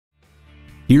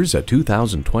Here's a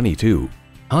 2022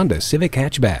 Honda Civic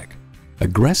hatchback.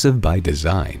 Aggressive by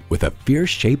design with a fierce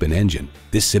shape and engine,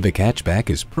 this Civic hatchback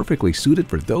is perfectly suited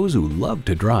for those who love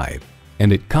to drive.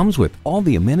 And it comes with all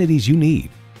the amenities you need: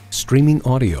 streaming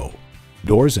audio,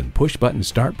 doors and push-button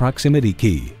start proximity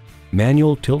key,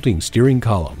 manual tilting steering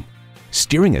column,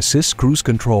 steering assist cruise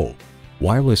control,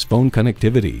 wireless phone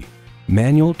connectivity,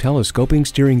 manual telescoping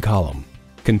steering column,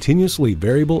 continuously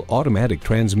variable automatic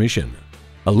transmission,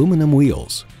 aluminum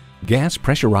wheels, gas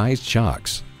pressurized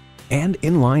shocks, and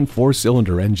inline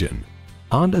 4-cylinder engine.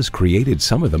 Honda's created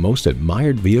some of the most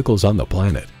admired vehicles on the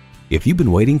planet. If you've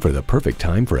been waiting for the perfect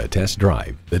time for a test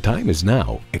drive, the time is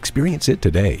now. Experience it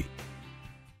today.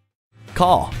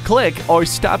 Call, click, or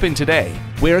stop in today.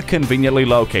 We're conveniently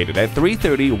located at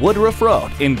 330 Woodruff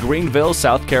Road in Greenville,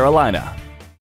 South Carolina.